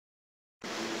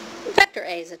Vector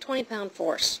A is a 20-pound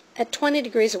force at 20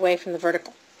 degrees away from the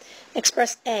vertical.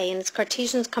 Express A in its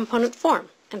Cartesian component form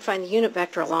and find the unit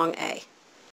vector along A.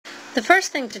 The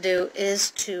first thing to do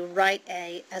is to write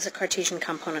A as a Cartesian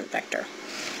component vector.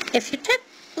 If you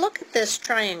look at this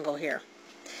triangle here,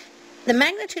 the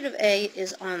magnitude of A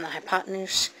is on the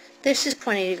hypotenuse. This is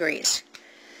 20 degrees.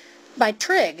 By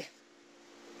trig,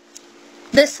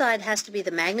 this side has to be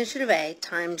the magnitude of A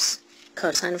times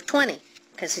cosine of 20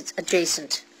 because it's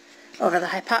adjacent over the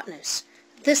hypotenuse.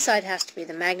 This side has to be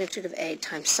the magnitude of A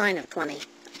times sine of 20,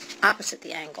 opposite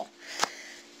the angle.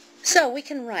 So we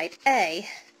can write A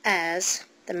as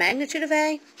the magnitude of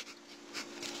A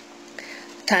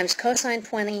times cosine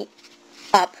 20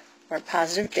 up, or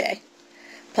positive J,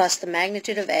 plus the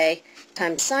magnitude of A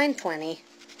times sine 20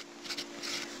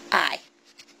 I,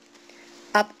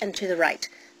 up and to the right.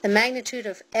 The magnitude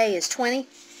of A is 20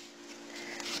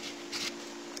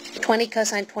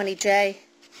 cosine 20J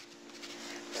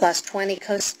plus 20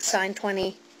 cosine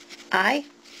 20 I.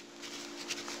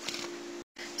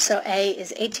 So A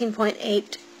is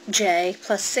 18.8J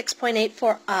plus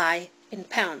 6.84 I in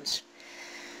pounds.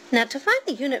 Now to find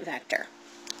the unit vector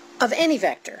of any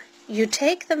vector, you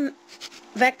take the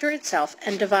vector itself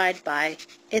and divide by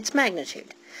its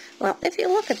magnitude. Well, if you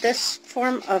look at this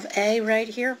form of A right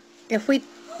here, if we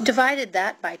divided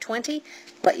that by 20,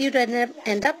 what you'd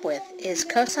end up with is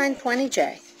cosine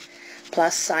 20J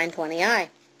plus sine 20I.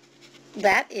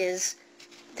 That is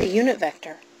the unit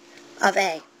vector of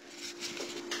A.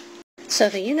 So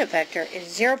the unit vector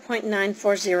is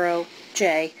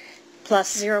 0.940J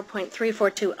plus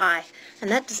 0.342I,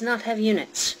 and that does not have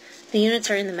units. The units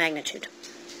are in the magnitude.